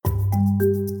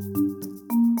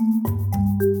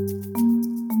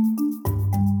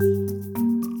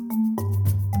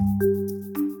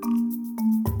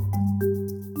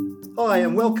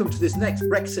and welcome to this next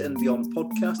Brexit and Beyond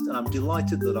podcast. And I'm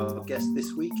delighted that our guest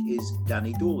this week is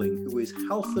Danny Dorling, who is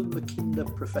Halford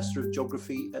Mackinder Professor of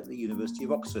Geography at the University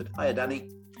of Oxford. Hiya,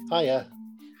 Danny. Hiya.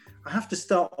 I have to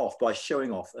start off by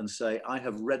showing off and say I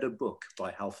have read a book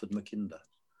by Halford Mackinder.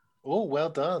 Oh, well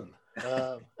done.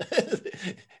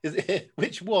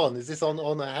 Which one? Is this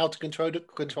on how to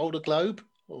control the globe?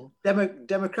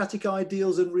 Democratic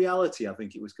Ideals and Reality, I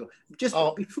think it was called.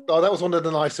 That was one of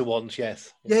the nicer ones,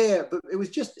 yes. Yeah, but it was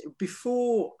just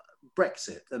before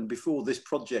Brexit and before this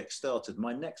project started.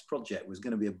 My next project was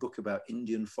going to be a book about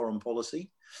Indian foreign policy,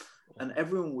 and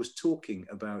everyone was talking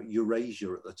about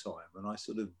Eurasia at the time, and I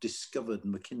sort of discovered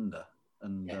Mackinder.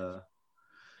 And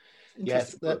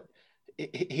yes,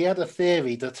 he had a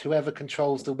theory that whoever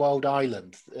controls the world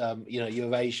island,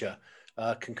 Eurasia,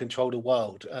 can control the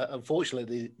world.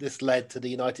 Unfortunately, this led to the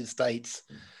United States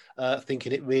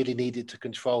thinking it really needed to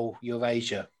control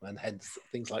Eurasia, and hence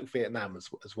things like Vietnam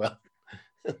as well.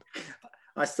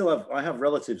 I have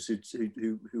relatives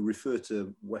who refer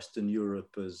to Western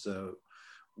Europe as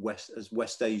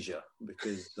West Asia,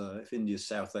 because if India's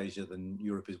South Asia, then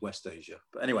Europe is West Asia.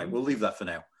 But anyway, we'll leave that for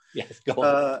now. Yes, go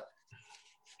on.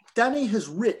 Danny has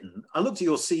written, I looked at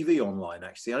your CV online,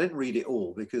 actually. I didn't read it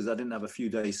all because I didn't have a few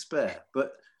days spare,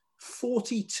 but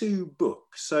 42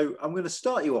 books. So I'm going to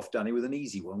start you off, Danny, with an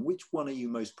easy one. Which one are you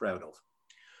most proud of?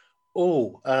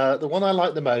 The one I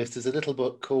like the most is a little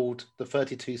book called The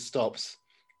 32 Stops,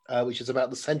 which is about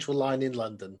the Central Line in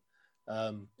London.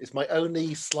 It's my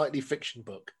only slightly fiction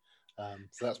book,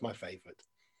 so that's my favourite.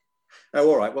 Oh,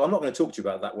 all right. Well, I'm not going to talk to you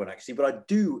about that one, actually, but I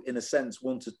do, in a sense,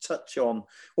 want to touch on,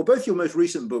 well, both your most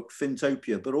recent book,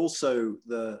 Fintopia, but also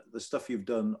the stuff you've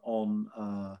done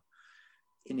on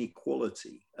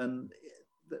inequality. And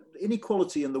the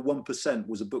Inequality and the 1%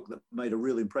 was a book that made a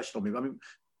real impression on me. I mean,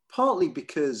 partly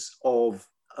because of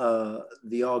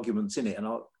the arguments in it, and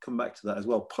I'll come back to that as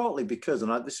well, partly because,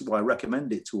 and this is why I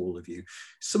recommend it to all of you,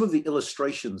 some of the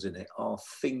illustrations in it are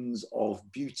things of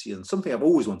beauty. And something I've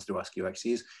always wanted to ask you,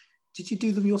 actually, is, did you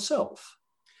do them yourself?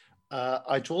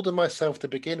 I draw them myself to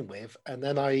begin with, and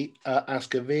then I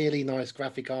ask a really nice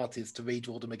graphic artist to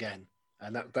redraw them again.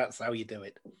 And that's how you do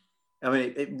it. I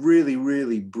mean, it really,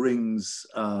 really brings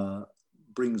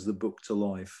the book to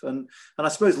life. And I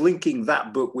suppose linking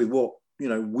that book with what,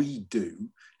 we do,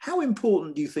 how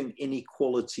important do you think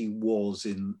inequality was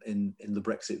in the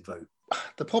Brexit vote?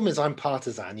 The problem is I'm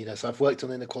partisan, so I've worked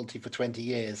on inequality for 20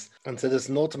 years. And so there's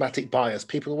an automatic bias.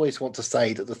 People always want to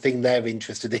say that the thing they're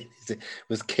interested in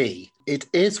was key. It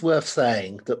is worth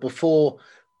saying that before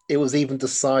it was even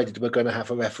decided we're going to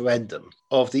have a referendum,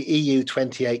 of the EU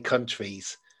 28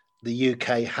 countries, the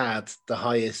UK had the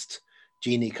highest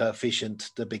Gini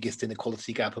coefficient, the biggest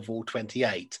inequality gap of all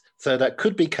 28. So that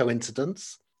could be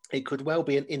coincidence. It could well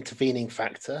be an intervening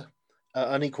factor.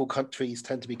 Unequal countries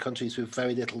tend to be countries with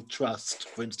very little trust,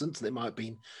 for instance, and it might have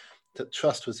been that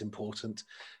trust was important.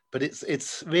 But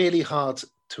it's really hard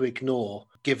to ignore,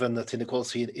 given that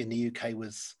inequality in the UK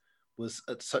was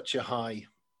at such a high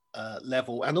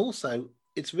level. And also,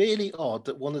 it's really odd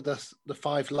that one of the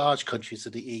five large countries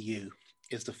of the EU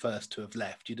is the first to have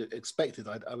left. You'd have expected,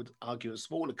 I would argue, a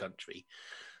smaller country.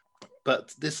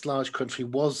 But this large country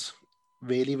was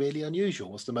really, really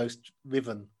unusual, was the most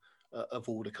riven of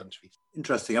all the countries.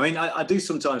 Interesting. I mean, I do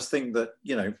sometimes think that,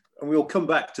 and we'll come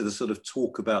back to the sort of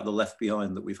talk about the left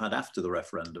behind that we've had after the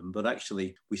referendum, but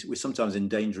actually we're sometimes in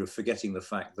danger of forgetting the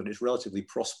fact that it's relatively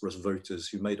prosperous voters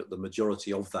who made up the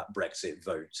majority of that Brexit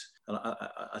vote. And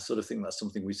I sort of think that's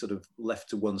something we sort of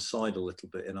left to one side a little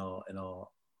bit in our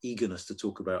eagerness to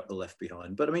talk about the left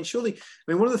behind. But I mean,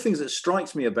 one of the things that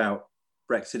strikes me about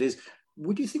Brexit is,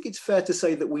 would you think it's fair to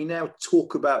say that we now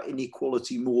talk about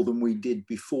inequality more than we did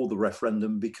before the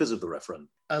referendum because of the referendum?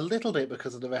 A little bit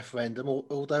because of the referendum,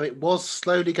 although it was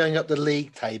slowly going up the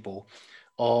league table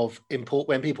of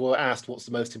when people were asked what's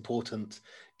the most important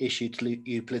issue to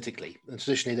you politically. And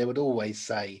traditionally, they would always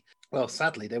say, well,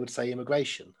 sadly, they would say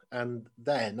immigration. And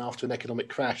then after an economic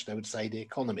crash, they would say the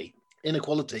economy.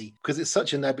 Inequality, because it's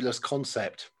such a nebulous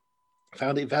concept,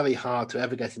 found it very hard to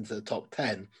ever get into the top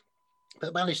 10.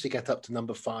 But managed to get up to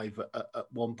number 5 at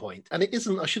one point. And it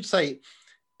isn't, I should say,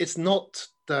 it's not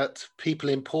that people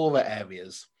in poorer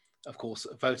areas, of course,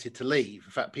 voted to leave.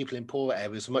 In fact, people in poorer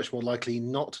areas are much more likely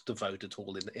not to vote at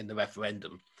all in the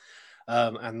referendum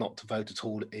and not to vote at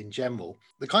all in general.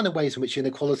 The kind of ways in which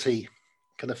inequality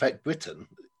can affect Britain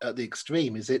at the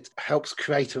extreme is it helps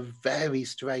create a very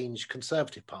strange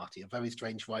Conservative Party, a very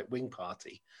strange right-wing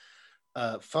party,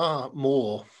 far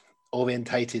more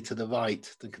orientated to the right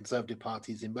than Conservative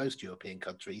parties in most European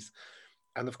countries,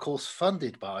 and of course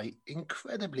funded by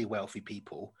incredibly wealthy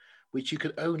people which you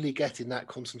could only get in that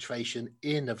concentration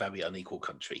in a very unequal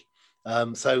country.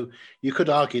 So you could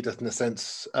argue that, in a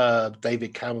sense,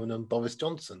 David Cameron and Boris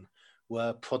Johnson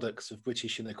were products of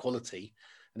British inequality.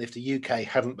 And if the UK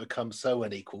hadn't become so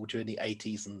unequal during the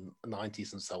 80s and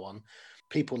 90s and so on,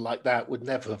 people like that would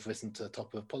never have risen to the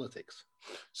top of politics.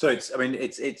 So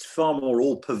it's far more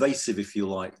all pervasive, if you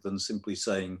like, than simply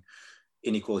saying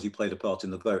inequality played a part in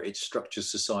the vote. It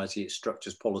structures society, it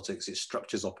structures politics, it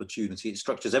structures opportunity, it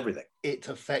structures everything. It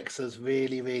affects us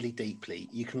really, really deeply.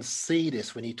 You can see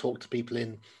this when you talk to people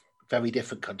in very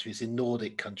different countries, in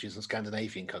Nordic countries and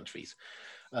Scandinavian countries.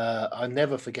 I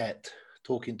never forget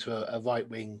talking to a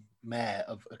right-wing mayor,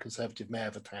 of a Conservative mayor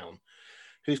of a town,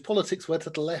 whose politics were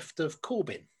to the left of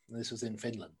Corbyn. And this was in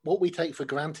Finland. What we take for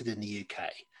granted in the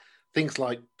UK, things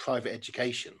like private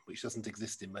education, which doesn't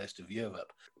exist in most of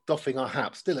Europe, doffing our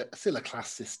hats, still a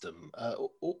class system,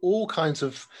 all kinds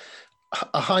of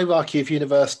a hierarchy of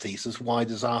universities as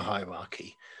wide as our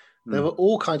hierarchy. There are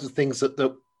all kinds of things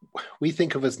that we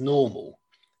think of as normal,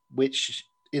 which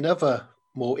in other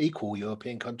more equal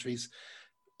European countries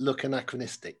look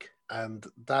anachronistic. And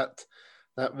that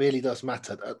really does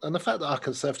matter. And the fact that our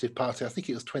Conservative Party, I think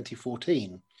it was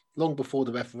 2014, long before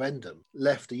the referendum,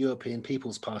 left the European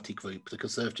People's Party group, the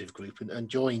Conservative group, and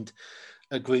joined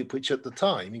a group which at the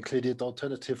time included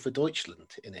Alternative for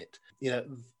Deutschland in it. You know,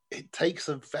 it takes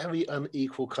a very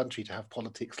unequal country to have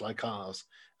politics like ours.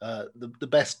 The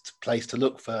best place to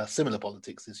look for similar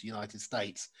politics is the United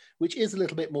States, which is a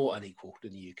little bit more unequal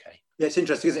than the UK. Yeah, it's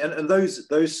interesting, isn't it? And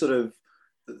those sort of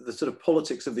the sort of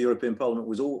politics of the European Parliament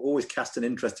was always cast an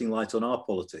interesting light on our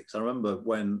politics. I remember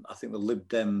when I think the Lib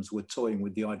Dems were toying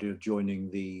with the idea of joining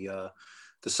the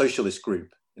socialist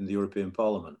group in the European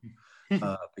Parliament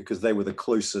because they were the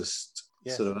closest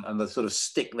sort of, and the sort of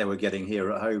stick they were getting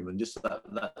here at home, and just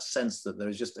that sense that there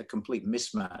is just a complete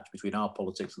mismatch between our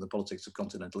politics and the politics of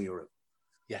continental Europe.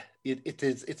 Yeah, it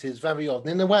is very odd.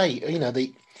 And in a way, you know,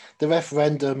 the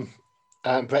referendum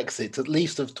and Brexit at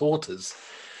least have taught us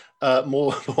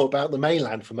more about the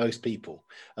mainland for most people.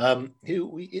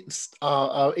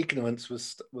 Our ignorance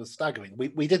was staggering.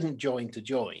 We didn't join to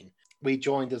join. We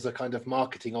joined as a kind of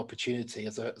marketing opportunity,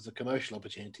 as a commercial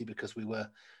opportunity, because we were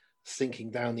sinking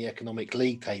down the economic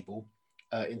league table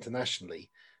internationally.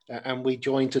 And we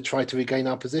joined to try to regain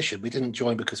our position. We didn't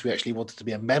join because we actually wanted to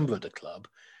be a member of the club.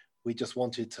 We just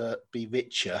wanted to be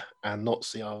richer and not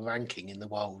see our ranking in the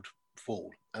world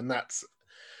fall. And that's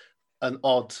an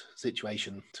odd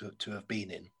situation to have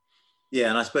been in. Yeah,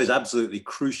 and I suppose absolutely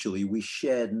crucially, we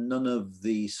shared none of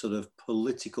the sort of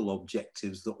political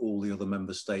objectives that all the other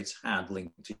member states had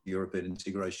linked to European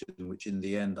integration, which in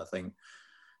the end, I think,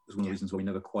 was one of the reasons why we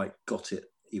never quite got it,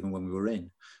 even when we were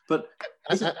in. But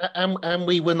and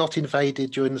we were not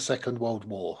invaded during the Second World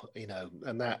War, you know,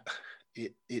 and that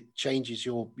it changes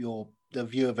the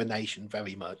view of a nation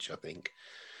very much, I think.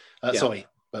 Sorry.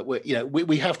 But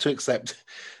we have to accept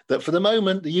that for the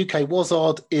moment, the UK was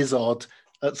odd, is odd.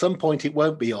 At some point, it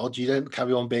won't be odd. You don't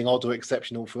carry on being odd or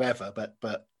exceptional forever.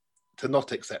 But to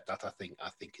not accept that, I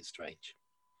think is strange.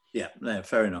 Yeah, no,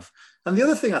 fair enough. And the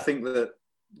other thing I think that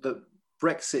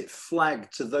Brexit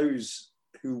flagged to those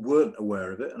who weren't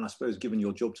aware of it, and I suppose given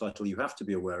your job title, you have to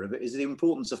be aware of it, is the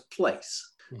importance of place.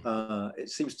 It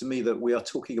seems to me that we are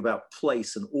talking about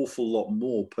place an awful lot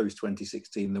more post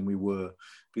 2016 than we were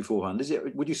beforehand. Is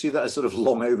it? Would you see that as sort of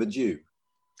long overdue?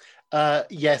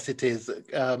 Yes, it is.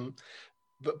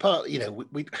 But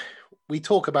we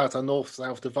talk about our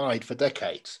north-south divide for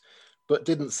decades, but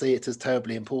didn't see it as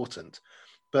terribly important.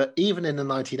 But even in the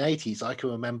 1980s, I can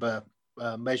remember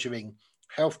measuring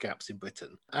health gaps in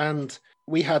Britain, and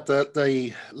we had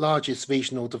the largest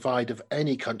regional divide of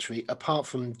any country apart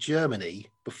from Germany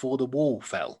before the wall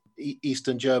fell.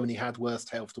 Eastern Germany had worse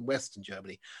health than Western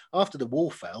Germany. After the wall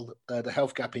fell, the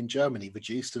health gap in Germany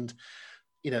reduced, and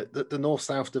the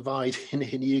north-south divide in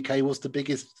the UK was the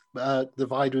biggest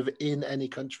divide within any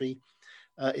country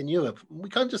in Europe. We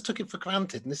kind of just took it for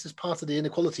granted, and this is part of the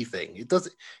inequality thing.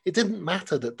 It didn't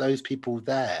matter that those people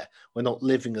there were not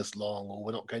living as long or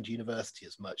were not going to university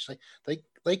as much.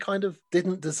 They kind of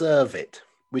didn't deserve it,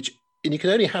 and you can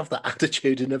only have that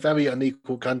attitude in a very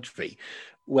unequal country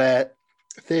where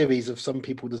theories of some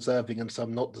people deserving and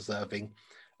some not deserving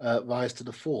rise to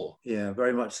the fore. Yeah,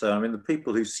 very much so. I mean, the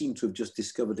people who seem to have just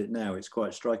discovered it now, it's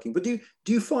quite striking. But do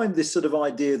you find this sort of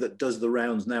idea that does the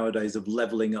rounds nowadays of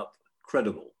levelling up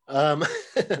credible?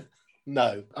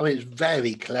 No. I mean, it's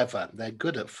very clever. They're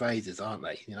good at phrases, aren't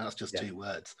they? That's just two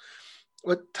words.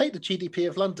 Well, take the GDP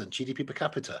of London, GDP per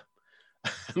capita.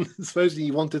 Supposing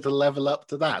you wanted to level up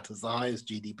to that as the highest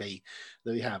GDP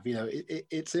that we have,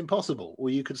 it's impossible. Or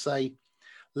you could say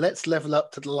let's level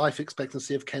up to the life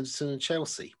expectancy of Kensington and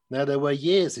Chelsea. Now, there were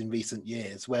years in recent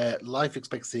years where life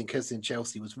expectancy in Kensington and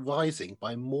Chelsea was rising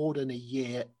by more than a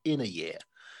year in a year,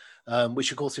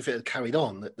 which, of course, if it had carried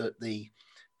on, that the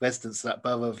residents of that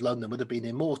borough of London would have been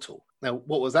immortal. Now,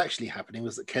 what was actually happening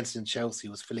was that Kensington and Chelsea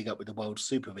was filling up with the world's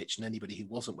super rich, and anybody who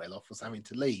wasn't well off was having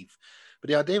to leave. But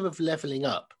the idea of levelling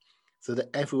up so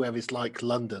that everywhere is like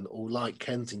London or like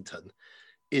Kensington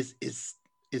is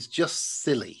just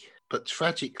silly. But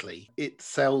tragically, it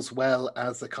sells well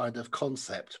as a kind of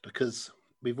concept, because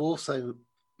we've also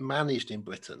managed in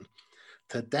Britain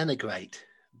to denigrate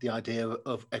the idea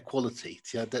of equality,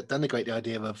 to denigrate the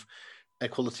idea of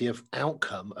equality of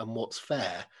outcome and what's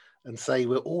fair, and say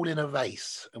we're all in a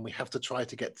race and we have to try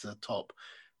to get to the top,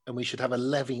 and we should have a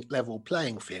level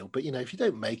playing field. But, if you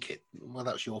don't make it, well,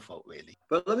 that's your fault, really.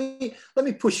 But let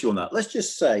me push you on that. Let's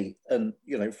just say, and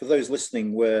for those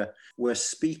listening, we're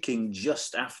speaking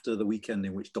just after the weekend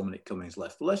in which Dominic Cummings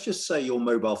left. But let's just say your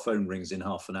mobile phone rings in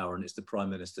half an hour and it's the Prime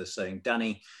Minister saying,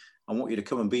 Danny, I want you to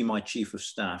come and be my chief of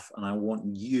staff, and I want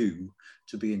you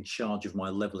to be in charge of my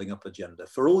levelling up agenda.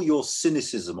 For all your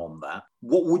cynicism on that,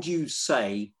 what would you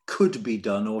say could be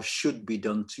done or should be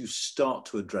done to start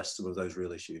to address some of those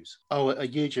real issues? Oh, a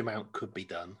huge amount could be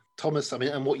done. Thomas,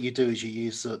 and what you do is you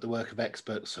use the work of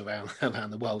experts around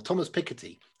the world. Thomas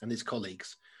Piketty and his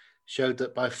colleagues showed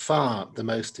that by far the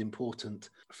most important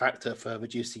factor for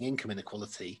reducing income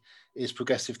inequality is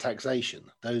progressive taxation.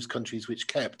 Those countries which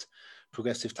kept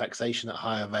progressive taxation at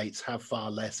higher rates have far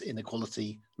less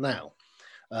inequality now.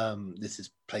 This is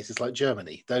places like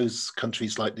Germany. Those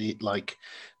countries like the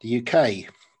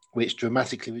UK, which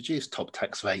dramatically reduced top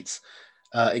tax rates,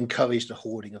 encouraged the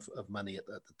hoarding of money at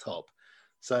the top.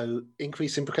 So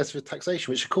increasing progressive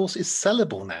taxation, which of course is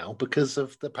sellable now because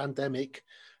of the pandemic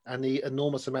and the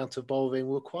enormous amount of borrowing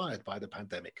required by the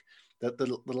pandemic.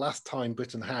 The last time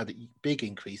Britain had big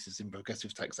increases in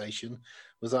progressive taxation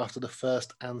was after the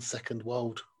First and Second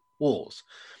World Wars.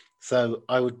 So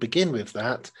I would begin with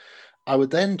that. I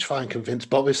would then try and convince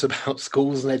Boris about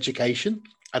schools and education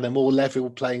and a more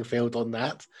level playing field on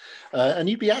that. And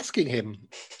you'd be asking him,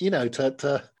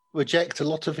 to reject a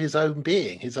lot of his own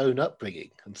being, his own upbringing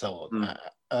and so on.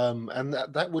 And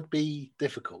that would be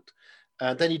difficult.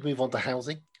 Then you'd move on to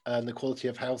housing. And the quality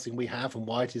of housing we have and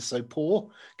why it is so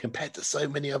poor compared to so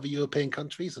many other European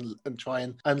countries, and try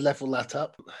and level that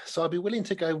up. So I'd be willing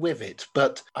to go with it.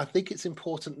 But I think it's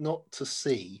important not to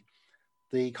see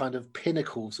the kind of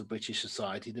pinnacles of British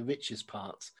society, the richest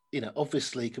parts,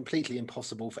 obviously completely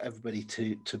impossible for everybody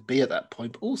to be at that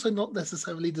point, but also not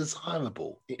necessarily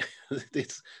desirable.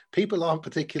 People aren't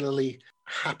particularly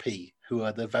happy who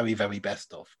are the very, very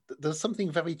best of. There's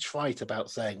something very trite about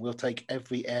saying we'll take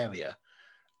every area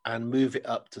and move it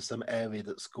up to some area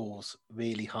that scores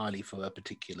really highly for a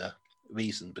particular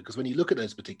reason. Because when you look at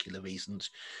those particular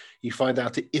reasons, you find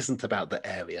out it isn't about the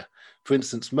area. For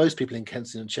instance, most people in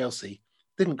Kensington and Chelsea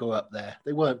didn't grow up there.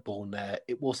 They weren't born there.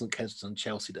 It wasn't Kensington and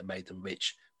Chelsea that made them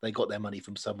rich. They got their money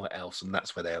from somewhere else, and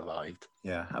that's where they arrived.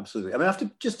 Yeah, absolutely. I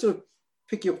mean, to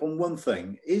pick you up on one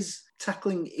thing, is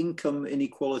tackling income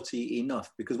inequality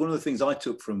enough? Because one of the things I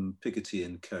took from Piketty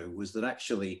and co was that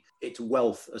actually it's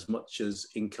wealth as much as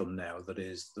income now that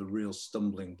is the real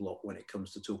stumbling block when it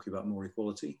comes to talking about more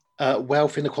equality.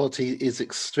 Wealth inequality is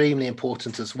extremely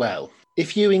important as well.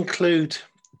 If you include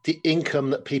the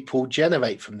income that people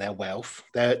generate from their wealth,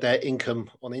 their income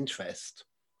on interest,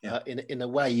 in a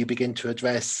way, you begin to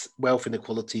address wealth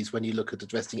inequalities when you look at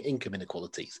addressing income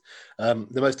inequalities. The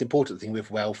most important thing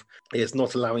with wealth is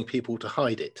not allowing people to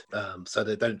hide it, so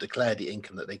they don't declare the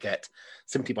income that they get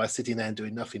simply by sitting there and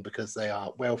doing nothing because they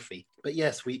are wealthy. But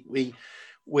yes,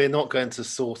 we're not going to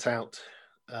sort out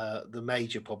the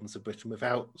major problems of Britain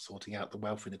without sorting out the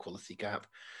wealth inequality gap.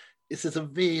 This is a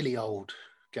really old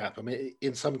gap. I mean,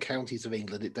 in some counties of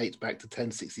England, it dates back to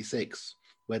 1066.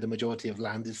 Where the majority of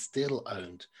land is still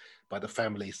owned by the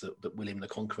families that William the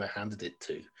Conqueror handed it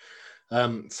to.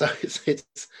 So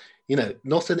it's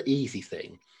not an easy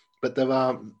thing, but there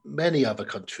are many other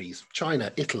countries,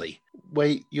 China, Italy,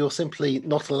 where you're simply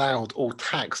not allowed or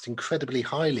taxed incredibly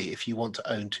highly if you want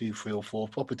to own 2, 3 or 4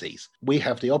 properties. We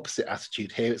have the opposite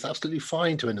attitude here. It's absolutely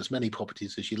fine to own as many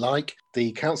properties as you like.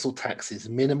 The council tax is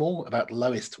minimal, about the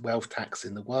lowest wealth tax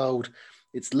in the world.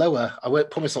 It's lower. I won't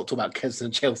promise not to talk about Kensington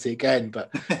and Chelsea again,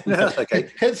 but That's okay.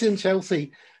 Kensington and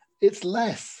Chelsea, it's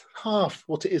less, half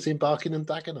what it is in Barking and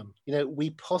Dagenham.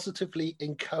 We positively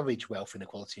encourage wealth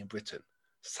inequality in Britain,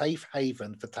 safe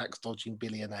haven for tax dodging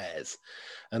billionaires.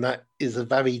 And that is a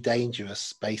very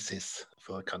dangerous basis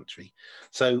for a country.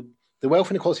 So the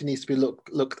wealth inequality needs to be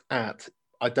looked at.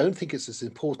 I don't think it's as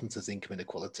important as income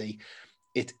inequality.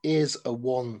 it is a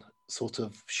one sort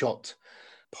of shot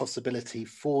possibility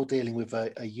for dealing with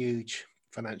a huge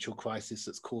financial crisis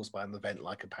that's caused by an event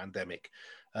like a pandemic,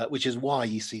 which is why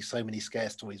you see so many scare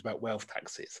stories about wealth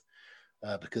taxes,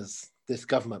 because this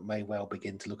government may well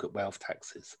begin to look at wealth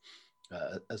taxes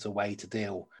as a way to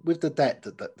deal with the debt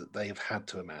that they have had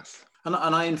to amass. And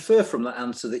I infer from that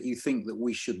answer that you think that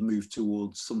we should move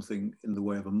towards something in the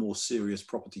way of a more serious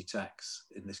property tax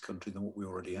in this country than what we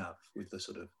already have, with the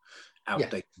sort of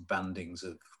outdated bandings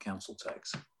of council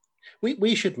tax.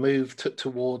 We should move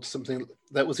towards something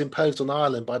that was imposed on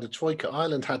Ireland by the Troika.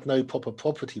 Ireland had no proper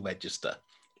property register,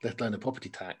 let alone a property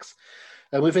tax.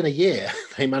 And within a year,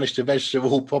 they managed to register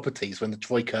all properties when the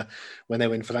Troika, when they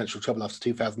were in financial trouble after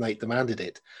 2008, demanded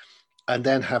it, and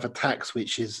then have a tax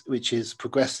which is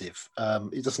progressive.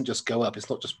 It doesn't just go up.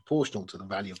 It's not just proportional to the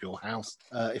value of your house.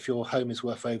 If your home is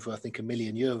worth over, I think, €1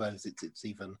 million, it's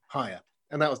even higher.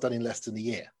 And that was done in less than a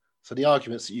year. So the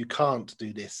arguments that you can't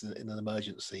do this in an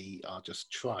emergency are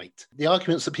just trite. The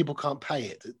arguments that people can't pay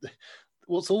it,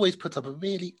 what's always put up a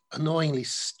really annoyingly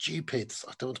stupid,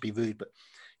 I don't want to be rude, but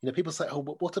people say, oh,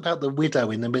 but what about the widow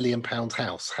in the £1 million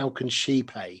house? How can she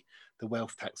pay the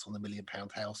wealth tax on the £1 million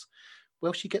house?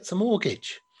 Well, she gets a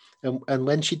mortgage. And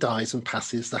when she dies and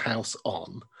passes the house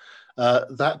on,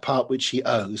 that part which she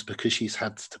owes because she's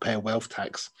had to pay a wealth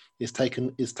tax is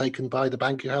taken by the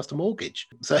bank who has the mortgage.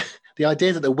 So the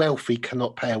idea that the wealthy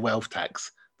cannot pay a wealth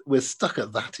tax, we're stuck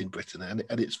at that in Britain,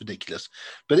 and it's ridiculous.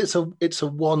 But it's a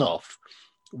one-off.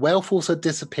 Wealth also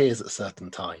disappears at certain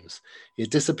times.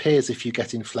 It disappears if you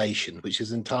get inflation, which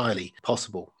is entirely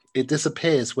possible. It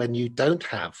disappears when you don't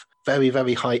have very,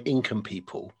 very high income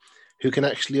people who can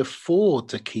actually afford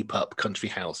to keep up country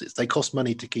houses. They cost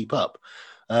money to keep up.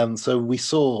 So we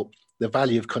saw the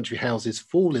value of country houses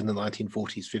fall in the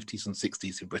 1940s, 50s and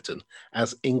 60s in Britain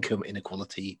as income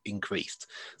inequality increased.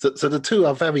 So the two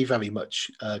are very, very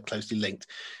much closely linked.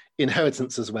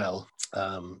 Inheritance as well,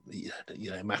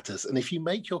 matters. And if you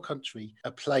make your country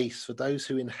a place for those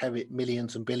who inherit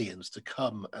millions and billions to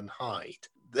come and hide,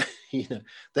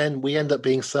 then we end up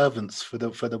being servants for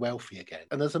the wealthy again.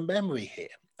 And there's a memory here.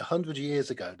 100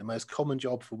 years ago, the most common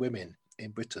job for women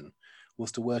in Britain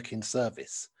was to work in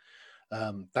service.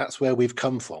 That's where we've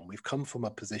come from. We've come from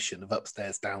a position of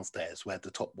upstairs, downstairs, where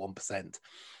the top 1%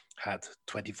 had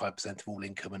 25% of all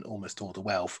income and almost all the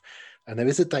wealth. And there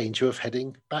is a danger of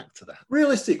heading back to that.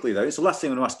 Realistically, though, it's the last thing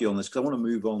I'm going to ask you on this, because I want to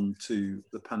move on to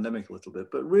the pandemic a little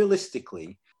bit. But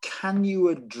realistically, can you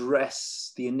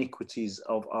address the iniquities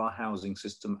of our housing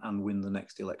system and win the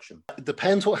next election? It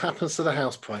depends what happens to the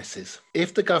house prices.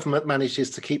 If the government manages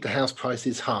to keep the house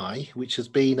prices high, which has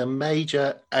been a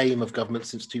major aim of government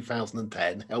since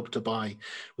 2010, Help to Buy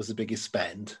was the biggest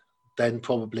spend, then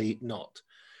probably not.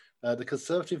 The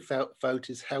Conservative vote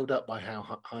is held up by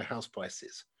high house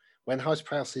prices. When house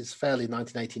prices fell in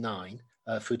 1989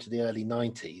 through to the early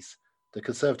 90s, the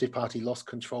Conservative Party lost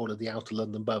control of the outer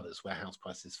London boroughs where house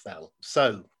prices fell.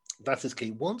 So that is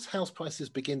key. Once house prices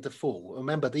begin to fall,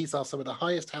 remember, these are some of the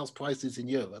highest house prices in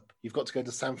Europe. You've got to go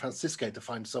to San Francisco to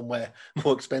find somewhere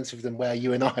more expensive than where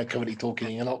you and I are currently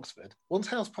talking in Oxford. Once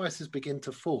house prices begin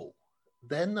to fall,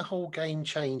 then the whole game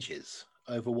changes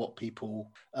over what people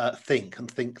think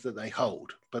that they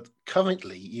hold. But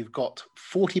currently, you've got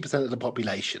 40% of the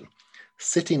population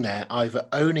sitting there either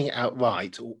owning it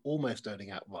outright or almost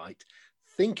owning outright,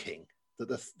 thinking that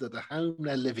the home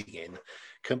they're living in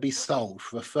can be sold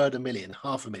for £250,000,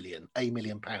 £500,000, £1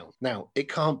 million. Now, it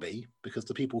can't be, because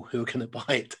the people who are going to buy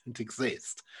it don't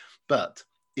exist. But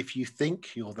if you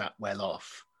think you're that well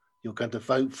off, you're going to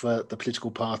vote for the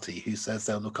political party who says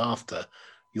they'll look after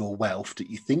your wealth that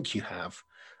you think you have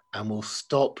and will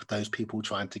stop those people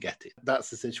trying to get it. That's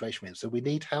the situation we're in. So we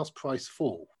need house price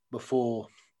fall before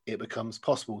it becomes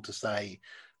possible to say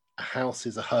a house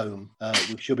is a home.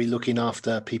 We should be looking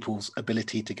after people's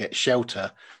ability to get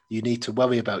shelter. You need to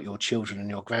worry about your children and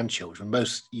your grandchildren.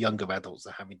 Most younger adults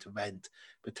are having to rent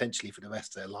potentially for the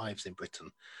rest of their lives in Britain.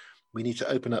 We need to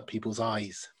open up people's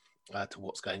eyes to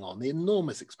what's going on. The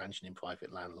enormous expansion in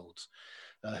private landlords,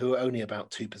 who are only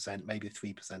about 2%, maybe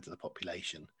 3% of the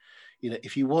population.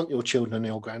 If you want your children and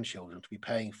your grandchildren to be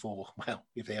paying for, well,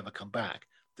 if they ever come back,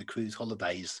 the cruise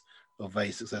holidays of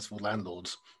very successful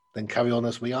landlords, then carry on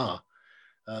as we are.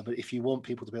 But if you want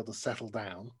people to be able to settle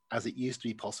down, as it used to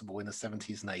be possible in the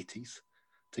 70s and 80s,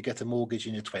 to get a mortgage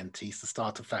in your 20s, to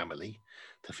start a family,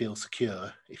 to feel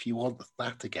secure, if you want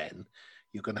that again,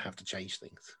 you're going to have to change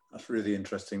things. That's really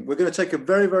interesting. We're going to take a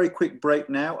very, very quick break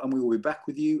now, and we will be back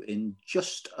with you in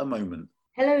just a moment.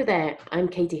 Hello there, I'm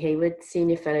Katie Hayward,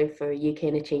 Senior Fellow for UK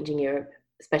and a Changing Europe,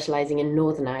 specialising in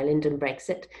Northern Ireland and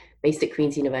Brexit, based at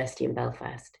Queen's University in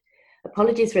Belfast.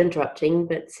 Apologies for interrupting,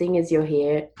 but seeing as you're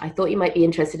here, I thought you might be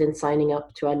interested in signing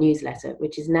up to our newsletter,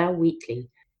 which is now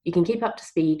weekly. You can keep up to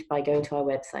speed by going to our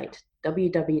website,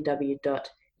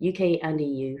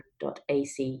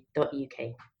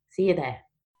 www.ukandeu.ac.uk. See you there.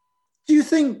 Do you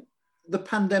think the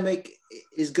pandemic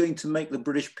is going to make the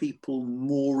British people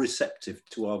more receptive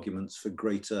to arguments for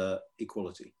greater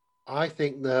equality? I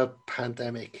think the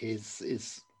pandemic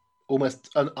is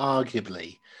almost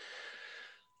unarguably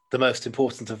the most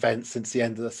important event since the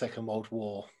end of the Second World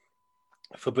War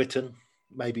for Britain,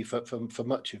 maybe for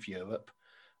much of Europe.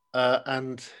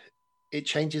 And it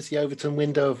changes the Overton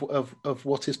window of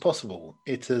what is possible.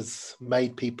 It has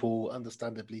made people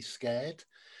understandably scared,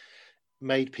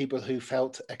 made people who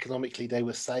felt economically they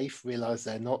were safe realise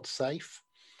they're not safe,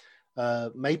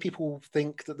 made people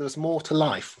think that there's more to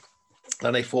life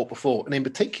than they thought before. And in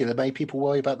particular, made people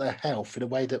worry about their health in a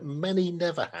way that many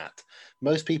never had.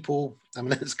 Most people, I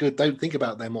mean, it's good, don't think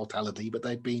about their mortality, but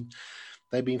they've been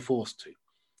forced to.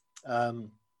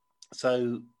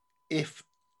 So if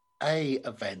a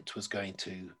event was going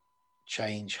to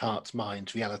change hearts,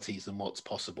 minds, realities, and what's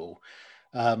possible,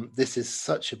 this is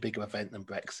such a bigger event than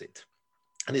Brexit.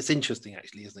 And it's interesting,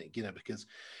 actually, isn't it? You know, because,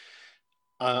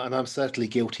 and I'm certainly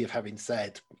guilty of having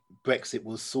said Brexit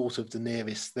was sort of the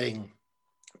nearest thing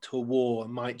to a war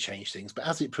and might change things. But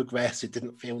as it progressed, it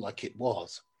didn't feel like it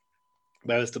was.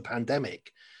 Whereas the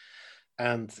pandemic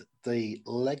and the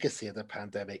legacy of the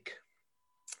pandemic,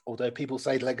 although people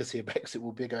say the legacy of Brexit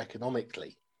will be bigger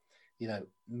economically, you know,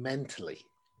 mentally,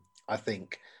 I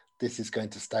think this is going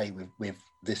to stay with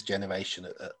this generation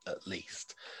at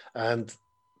least. And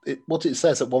what it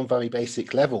says at one very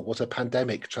basic level, what a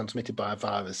pandemic transmitted by a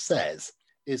virus says,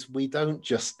 is we don't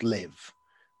just live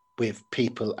with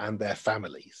people and their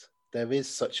families. There is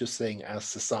such a thing as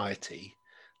society.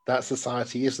 That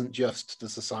society isn't just the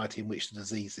society in which the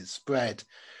disease is spread,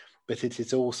 but it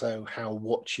is also how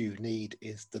what you need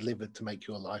is delivered to make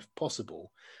your life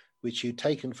possible, which you'd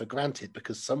taken for granted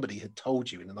because somebody had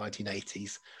told you in the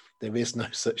 1980s, there is no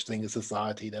such thing as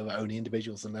society, there are only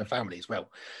individuals and their families.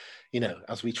 Well, you know,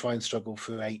 as we try and struggle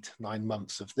through 8-9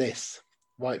 months of this,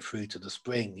 right through to the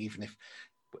spring, even if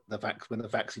when the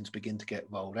vaccines begin to get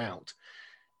rolled out,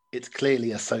 it's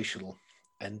clearly a social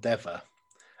endeavour,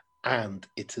 and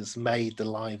it has made the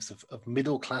lives of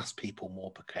middle-class people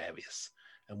more precarious.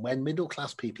 And when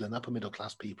middle-class people and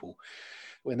upper-middle-class people,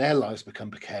 when their lives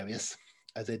become precarious,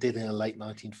 as they did in the late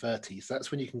 1930s, that's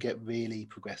when you can get really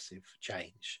progressive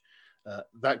change.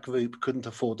 That group couldn't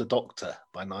afford a doctor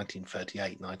by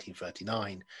 1938,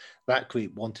 1939. That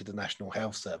group wanted a national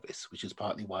health service, which is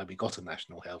partly why we got a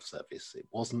national health service. It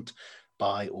wasn't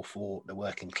by or for the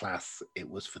working class, it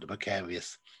was for the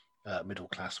precarious middle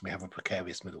class. We have a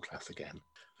precarious middle class again.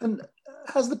 And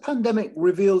has the pandemic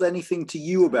revealed anything to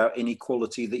you about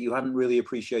inequality that you hadn't really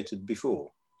appreciated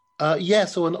before?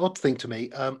 Yes, or an odd thing to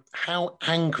me, how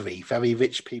angry very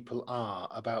rich people are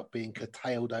about being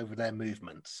curtailed over their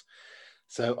movements.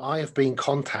 So I have been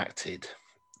contacted,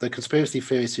 the conspiracy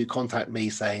theorists who contact me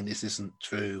saying this isn't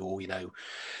true, or, you know,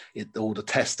 all the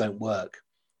tests don't work,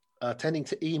 tending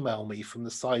to email me from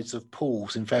the sides of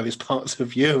pools in various parts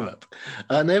of Europe.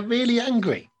 And they're really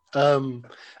angry. And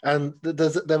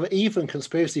there are even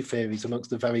conspiracy theories amongst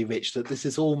the very rich that this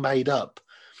is all made up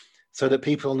so that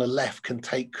people on the left can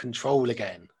take control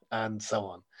again, and so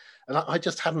on. And I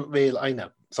just hadn't really, I know.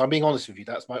 So I'm being honest with you.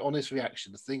 That's my honest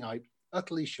reaction. The thing I'm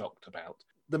utterly shocked about.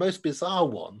 The most bizarre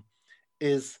one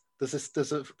is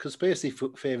there's a conspiracy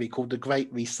theory called the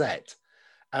Great Reset.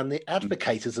 And the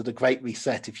advocates of the Great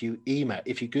Reset, if you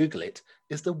Google it,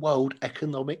 is the World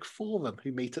Economic Forum,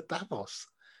 who meet at Davos.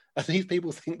 And these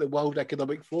people think the World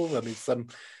Economic Forum is some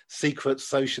secret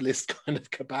socialist kind of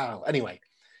cabal. Anyway,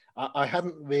 I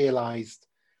hadn't realised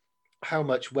how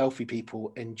much wealthy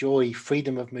people enjoy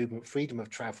freedom of movement, freedom of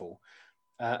travel,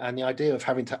 and the idea of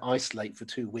having to isolate for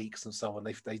 2 weeks and so on,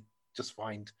 they just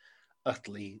find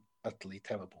utterly, utterly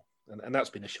terrible. And that's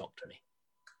been a shock to me.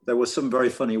 There was some very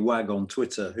funny wag on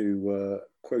Twitter who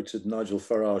quoted Nigel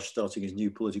Farage starting his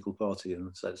new political party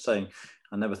and saying,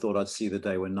 "I never thought I'd see the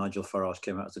day when Nigel Farage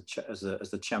came out as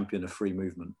the champion of free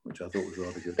movement," which I thought was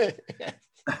rather good.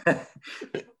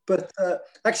 But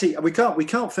actually, we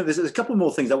can't finish. There's a couple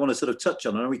more things I want to sort of touch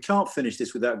on, and we can't finish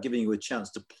this without giving you a chance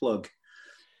to plug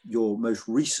your most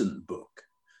recent book.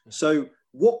 So,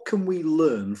 what can we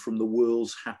learn from the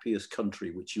world's happiest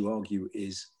country, which you argue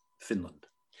is Finland?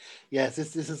 Yes,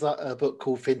 this is a book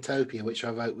called Fintopia, which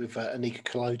I wrote with Anika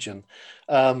Kalojan.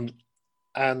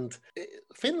 And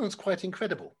Finland's quite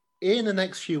incredible. In the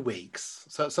next few weeks,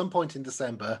 so at some point in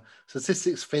December,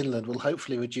 Statistics Finland will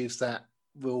hopefully release their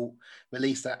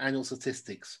annual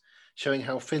statistics, showing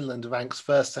how Finland ranks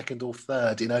first, second, or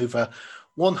third in over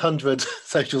 100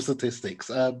 social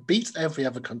statistics, beats every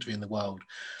other country in the world.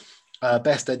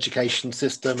 Best education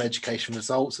system, education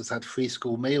results, has had free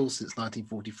school meals since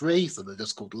 1943, so they're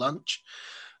just called lunch.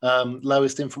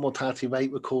 Lowest infant mortality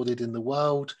rate recorded in the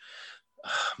world.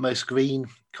 Most green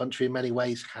country in many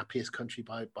ways, happiest country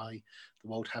by the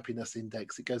World Happiness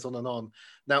Index. It goes on and on.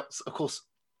 Now, of course,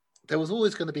 there was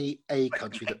always going to be a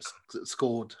country that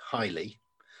scored highly.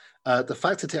 The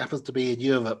fact that it happens to be in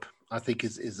Europe, I think,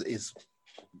 is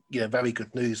very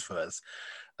good news for us.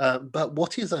 But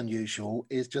what is unusual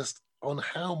is just on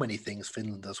how many things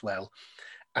Finland does well.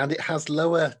 And it has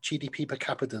lower GDP per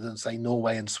capita than, say,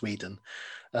 Norway and Sweden.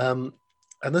 And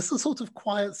there's a sort of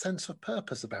quiet sense of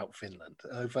purpose about Finland.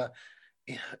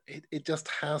 It just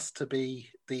has to be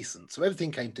decent. So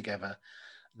everything came together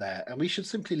there. And we should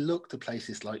simply look to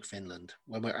places like Finland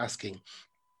when we're asking,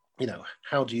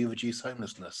 how do you reduce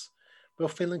homelessness? Well,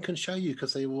 Finland can show you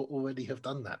because they already have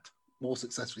done that more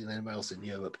successfully than anywhere else in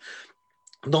Europe.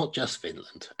 Not just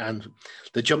Finland. And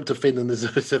the jump to Finland is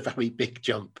a very big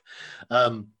jump.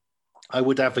 I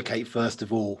would advocate, first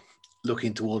of all,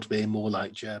 looking towards being more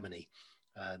like Germany.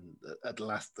 And at the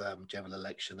last general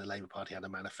election, the Labour Party had a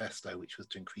manifesto which was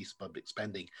to increase public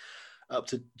spending up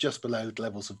to just below the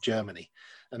levels of Germany.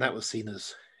 And that was seen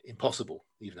as impossible,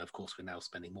 even though, of course, we're now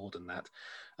spending more than that.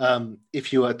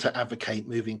 If you were to advocate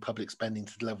moving public spending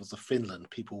to the levels of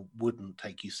Finland, people wouldn't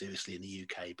take you seriously in the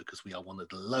UK because we are one of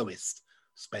the lowest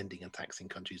spending and taxing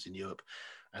countries in Europe,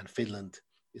 and Finland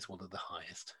is one of the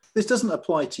highest. This doesn't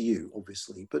apply to you,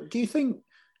 obviously, but do you think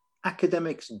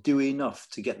academics do enough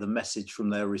to get the message from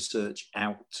their research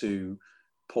out to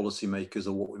policymakers,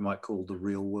 or what we might call the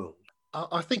real world?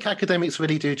 I think academics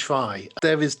really do try.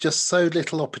 There is just so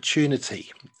little opportunity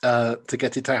to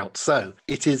get it out. So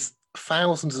it is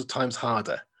thousands of times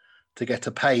harder to get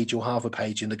a page or half a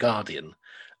page in The Guardian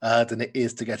than it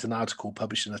is to get an article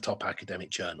published in a top academic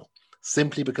journal,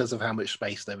 simply because of how much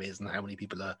space there is and how many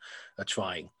people are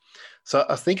trying. So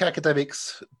I think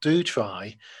academics do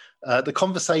try. The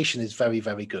conversation is very,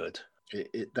 very good.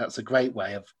 That's a great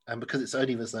way of, and because it's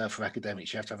only reserved for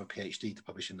academics, you have to have a PhD to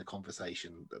publish in the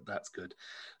conversation. That's good.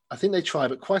 I think they try,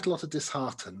 but quite a lot are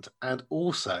disheartened. And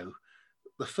also,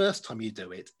 the first time you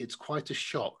do it, it's quite a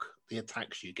shock, the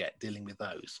attacks you get dealing with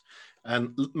those.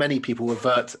 And many people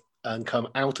revert and come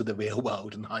out of the real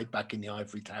world and hide back in the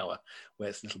ivory tower where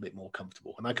it's a little bit more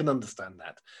comfortable. And I can understand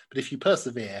that. But if you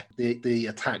persevere, the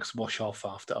attacks wash off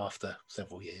after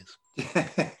several years.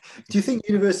 Do you think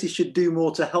universities should do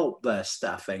more to help their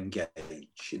staff engage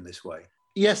in this way?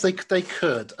 Yes, they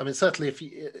could. I mean, certainly if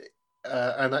you...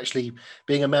 and actually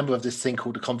being a member of this thing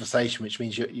called a conversation, which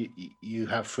means you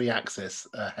have free access,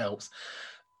 helps.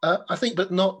 I think,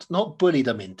 but not bully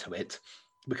them into it,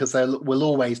 because there will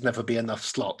always never be enough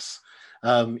slots.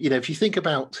 If you think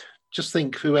about, just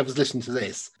think, whoever's listening to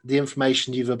this, the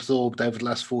information you've absorbed over the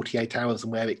last 48 hours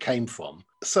and where it came from.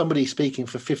 Somebody speaking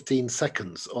for 15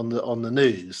 seconds on the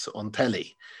news, on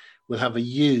telly, will have a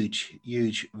huge,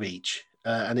 huge reach.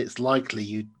 And it's likely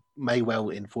you may well,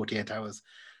 in 48 hours,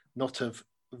 not have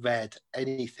read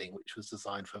anything which was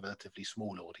designed for a relatively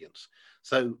small audience.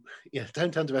 So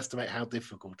don't underestimate how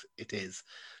difficult it is.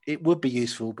 It would be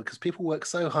useful because people work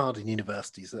so hard in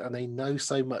universities and they know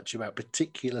so much about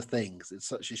particular things. It's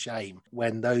such a shame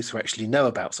when those who actually know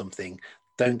about something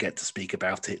don't get to speak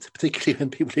about it, particularly when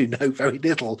people who know very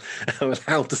little are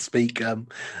allowed to speak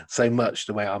so much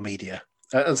the way our media.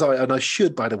 And I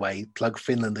should, by the way, plug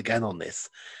Finland again on this.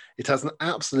 It has an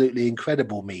absolutely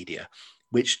incredible media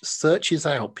which searches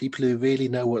out people who really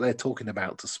know what they're talking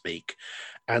about to speak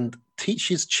and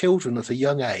teaches children at a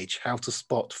young age how to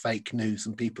spot fake news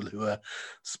and people who are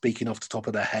speaking off the top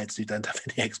of their heads who don't have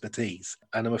any expertise.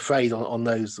 And I'm afraid on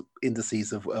those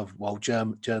indices of world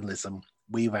journalism,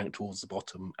 we rank towards the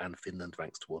bottom and Finland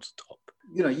ranks towards the top.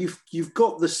 You've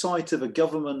got the sight of a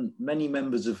government, many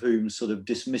members of whom sort of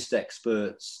dismissed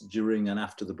experts during and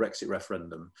after the Brexit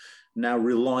referendum, now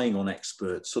relying on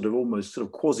experts, almost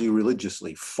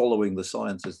quasi-religiously following the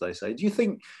science, as they say. Do you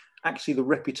think actually the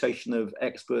reputation of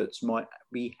experts might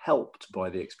be helped by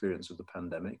the experience of the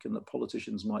pandemic, and that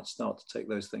politicians might start to take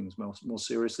those things more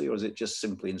seriously, or is it just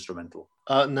simply instrumental?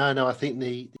 No, I think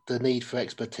the need for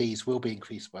expertise will be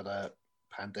increased by the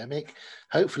pandemic.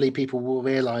 Hopefully people will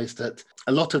realise that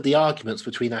a lot of the arguments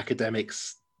between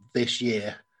academics this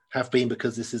year have been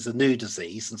because this is a new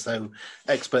disease and so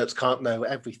experts can't know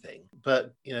everything.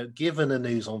 But, given the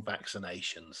news on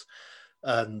vaccinations,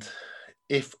 and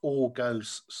if all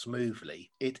goes smoothly,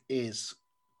 it is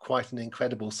quite an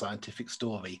incredible scientific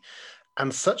story.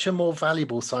 and such a more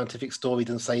valuable scientific story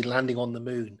than, say, landing on the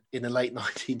moon in the late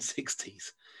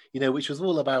 1960s, which was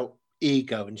all about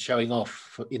ego and showing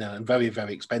off, and very,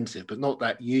 very expensive, but not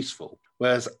that useful.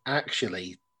 Whereas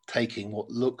actually taking what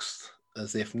looks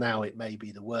as if now it may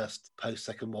be the worst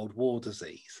post-Second World War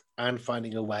disease and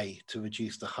finding a way to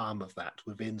reduce the harm of that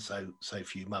within so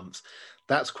few months,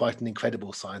 that's quite an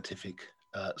incredible scientific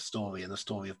story, and a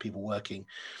story of people working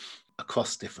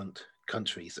across different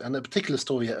countries. And a particular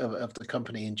story of the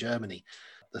company in Germany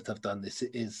that have done this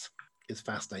is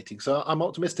fascinating. So I'm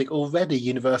optimistic. Already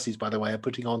universities, by the way, are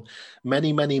putting on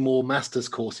many, many more master's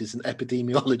courses in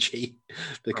epidemiology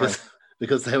because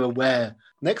they're aware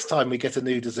next time we get a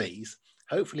new disease,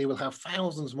 hopefully we'll have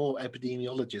thousands more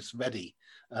epidemiologists ready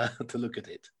to look at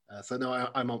it. So no,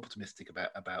 I'm optimistic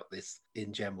about this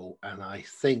in general. And I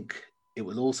think it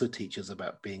will also teach us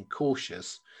about being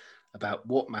cautious about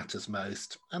what matters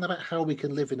most and about how we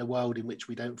can live in a world in which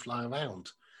we don't fly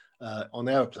around on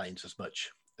airplanes as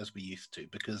much as we used to,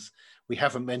 because we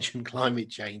haven't mentioned climate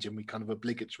change, and we kind of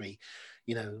obligatory,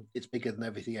 it's bigger than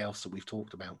everything else that we've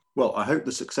talked about. Well, I hope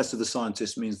the success of the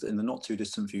scientists means that in the not too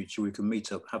distant future, we can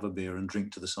meet up, have a beer and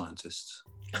drink to the scientists.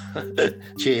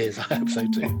 Cheers. I hope so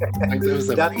too. Thanks ever so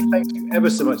much. Danny, thank you ever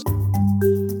so much.